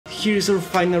here's our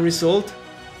final result.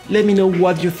 Let me know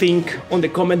what you think on the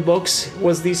comment box.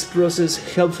 Was this process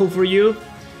helpful for you?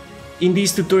 In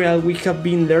this tutorial we have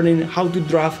been learning how to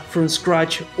draft from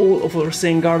scratch all of our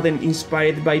Zen garden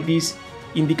inspired by this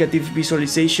indicative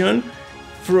visualization,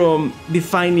 from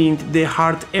defining the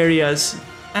hard areas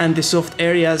and the soft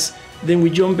areas. Then we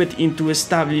jumped into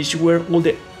establish where all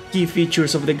the key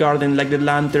features of the garden, like the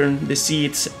lantern, the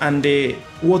seats and the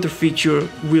water feature,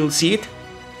 will sit.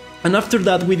 And after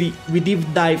that we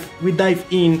dive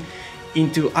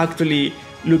into actually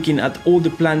looking at all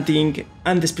the planting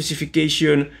and the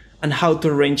specification and how to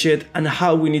arrange it and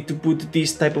how we need to put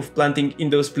this type of planting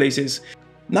in those places.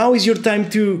 Now is your time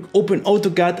to open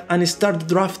AutoCAD and start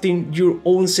drafting your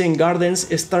own Zen gardens,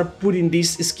 start putting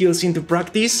these skills into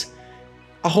practice.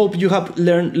 I hope you have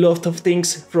learned lots of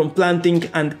things from planting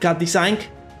and CAD design.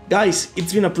 Guys,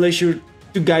 it's been a pleasure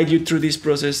to guide you through this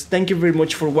process. Thank you very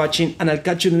much for watching, and I'll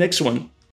catch you in the next one.